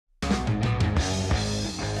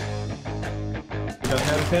Got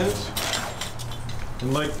head pins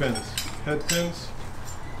and leg pins. Head pins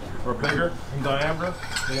are bigger in diameter.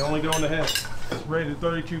 They only go in the head. It's rated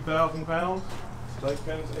 32,000 pounds. Leg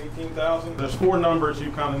pins 18,000. There's 4 numbers you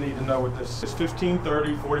kind of need to know with this. It's 15,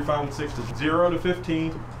 30, 45, and 60. 0 to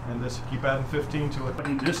 15, and this keep adding 15 to it.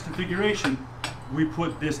 In this configuration, we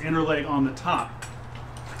put this inner leg on the top,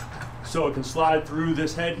 so it can slide through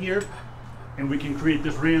this head here, and we can create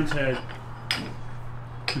this ram's head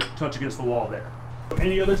to touch against the wall there.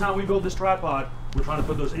 Any other time we build this tripod, we're trying to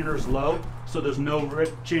put those inners low, so there's no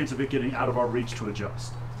chance of it getting out of our reach to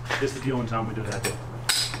adjust. This is the only time we do that.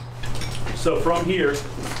 So from here,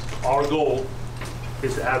 our goal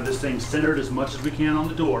is to have this thing centered as much as we can on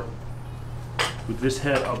the door with this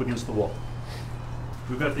head up against the wall.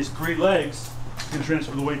 We've got these 3 legs that can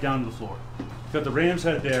transfer the weight down to the floor. We've got the ram's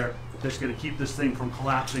head there that's going to keep this thing from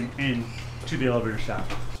collapsing into the elevator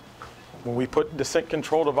shaft. When we put descent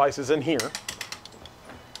control devices in here,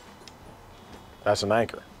 that's an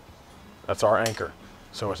anchor. That's our anchor.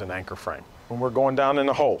 So it's an anchor frame. When we're going down in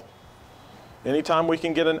the hole, anytime we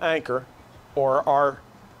can get an anchor or our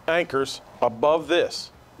anchors above this,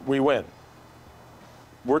 we win.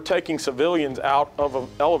 We're taking civilians out of an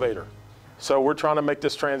elevator. So we're trying to make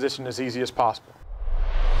this transition as easy as possible.